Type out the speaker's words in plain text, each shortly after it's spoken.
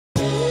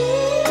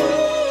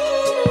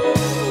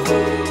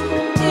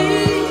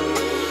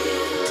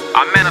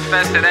I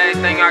manifested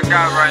everything I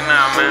got right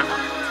now, man.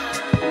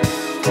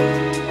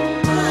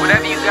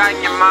 Whatever you got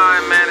in your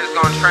mind, man, is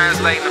gonna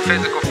translate in the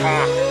physical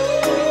form.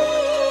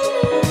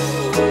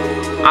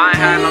 I ain't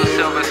had no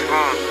silver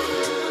spoon.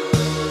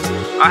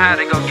 I had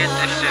to go get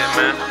this shit,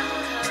 man.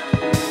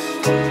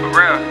 For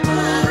real.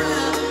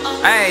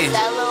 Hey,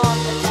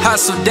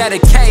 hustle,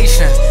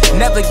 dedication,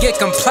 never get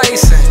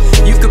complacent.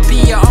 You could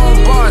be your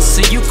own boss,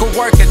 so you can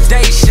work a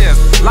day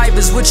shift. Life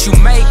is what you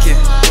make it.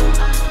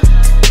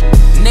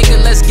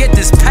 Nigga, let's get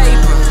this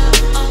paper.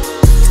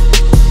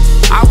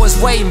 I was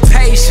waiting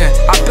patient,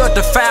 I built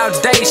the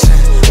foundation.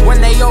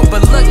 When they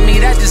overlooked me,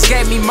 that just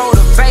gave me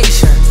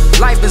motivation.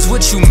 Life is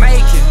what you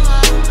make it.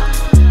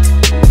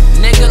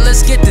 Nigga,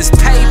 let's get this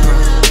paper.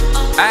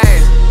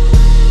 Ayy,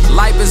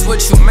 life is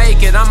what you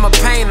make it. I'm a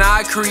painter,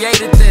 I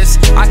created this.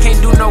 I can't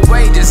do no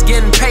wages,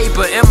 getting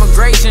paper,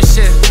 immigration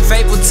shit.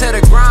 Faithful to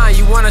the grind,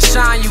 you wanna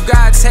shine, you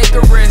gotta take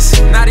a risk.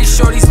 Now these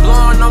shorties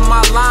blowing on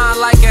my line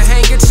like a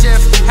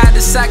handkerchief. Had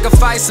to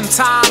sacrifice some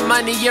time,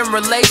 money, and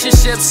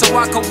relationships so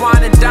I could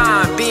wine and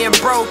dine. Being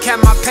broke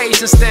had my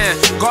patience then.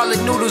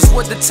 Garlic noodles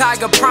with the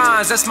tiger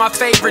prawns, that's my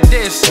favorite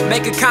dish.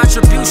 Make a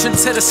contribution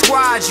to the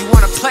squad, you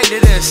wanna play to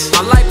this.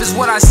 My life is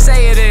what I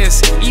say it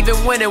is, even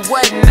when it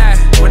wasn't that.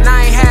 When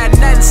I ain't had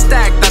nothing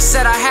stacked, I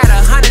said I had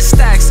 100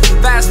 stacks.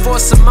 Fast forward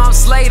some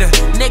months later,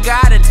 nigga,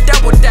 I done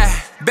doubled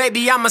that.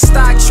 Baby, I'm a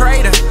stock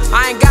trader,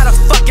 I ain't got a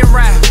fucking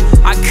rap.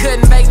 I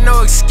couldn't make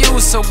no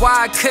excuse so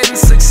why I couldn't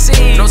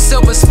succeed. No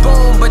silver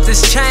spoon, but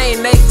this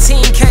chain,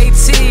 18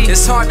 KT.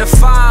 It's hard to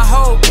find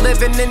hope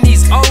living in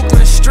these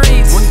Oakland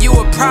streets when you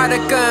a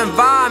product of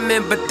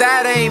environment, but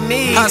that ain't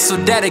me.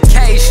 Hustle,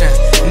 dedication,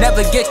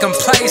 never get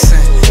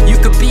complacent. You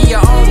could be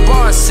your own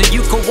boss, so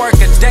you can work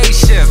a day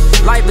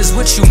shift. Life is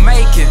what you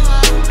make it.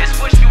 It's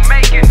what you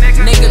make it,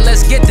 nigga. Nigga,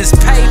 let's get this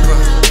paper.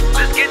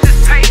 Let's get this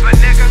paper,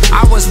 nigga.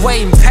 I was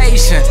waiting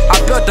patient, I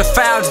built the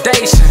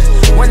foundation.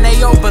 When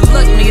they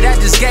overlooked me, that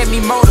just gave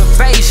me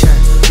motivation.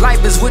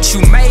 Life is what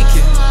you make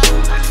it.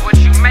 It's what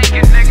you make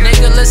it, nigga.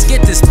 Nigga, let's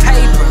get this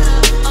paper.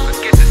 Let's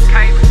get this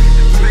paper.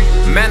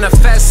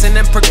 Manifesting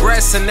and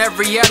progressing,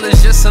 every L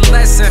is just a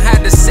lesson.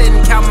 Had to sit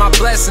and count my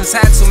blessings,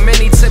 had too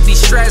many to be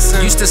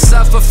stressing. Used to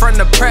suffer from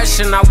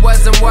depression, I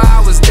wasn't where I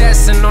was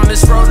destined. On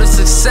this road to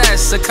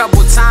success, a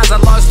couple times I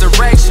lost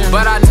direction,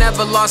 but I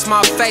never lost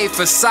my faith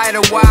or sight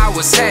of where I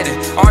was headed.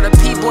 All the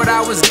people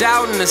that was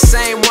doubting, the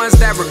same ones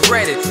that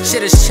regretted.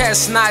 Shit is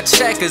chess, not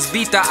checkers,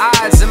 beat the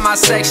odds in my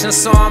section,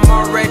 so I'm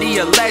already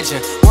a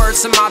legend. Word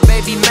to my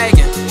baby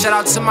Megan, shout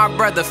out to my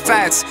brother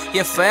Fats.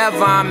 Yeah,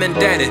 forever I'm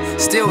indebted,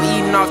 still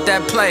eating off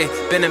that play,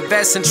 been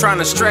investing trying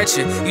to stretch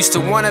it. Used to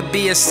wanna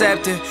be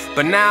accepted,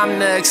 but now I'm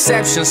the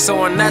exception.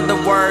 So in other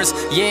words,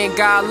 you ain't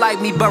gotta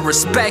like me but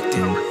respect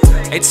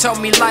it. They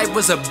told me life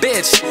was a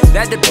bitch,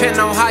 that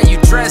depend on how you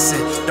dress it.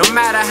 No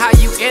matter how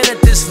you enter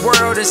this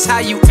world, it's how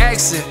you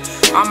exit.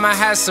 I'ma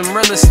have some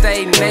real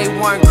estate and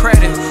A1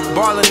 credit,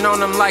 ballin' on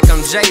them like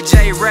I'm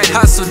JJ Reddick.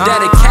 Hustle,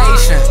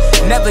 dedication,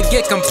 never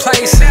get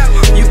complacent.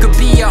 You could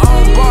be your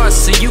own boss,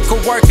 so you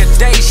can work a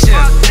day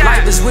shift.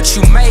 Life is what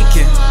you make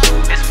it.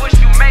 It's what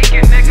you make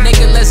it, nigga.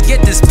 Nigga, let's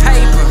get this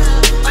paper.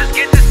 Let's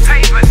get this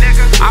paper,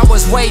 nigga. I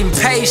was waiting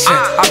patient,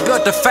 I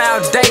built the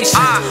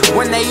foundation.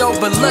 When they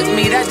overlooked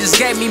me, that just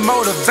gave me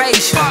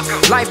motivation.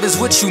 Life is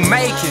what you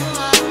make it.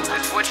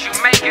 It's what you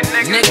make it,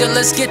 nigga. Nigga,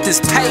 let's get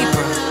this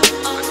paper.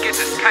 Let's get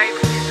this paper.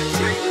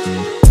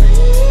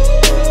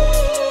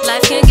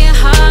 Life can get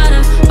hard.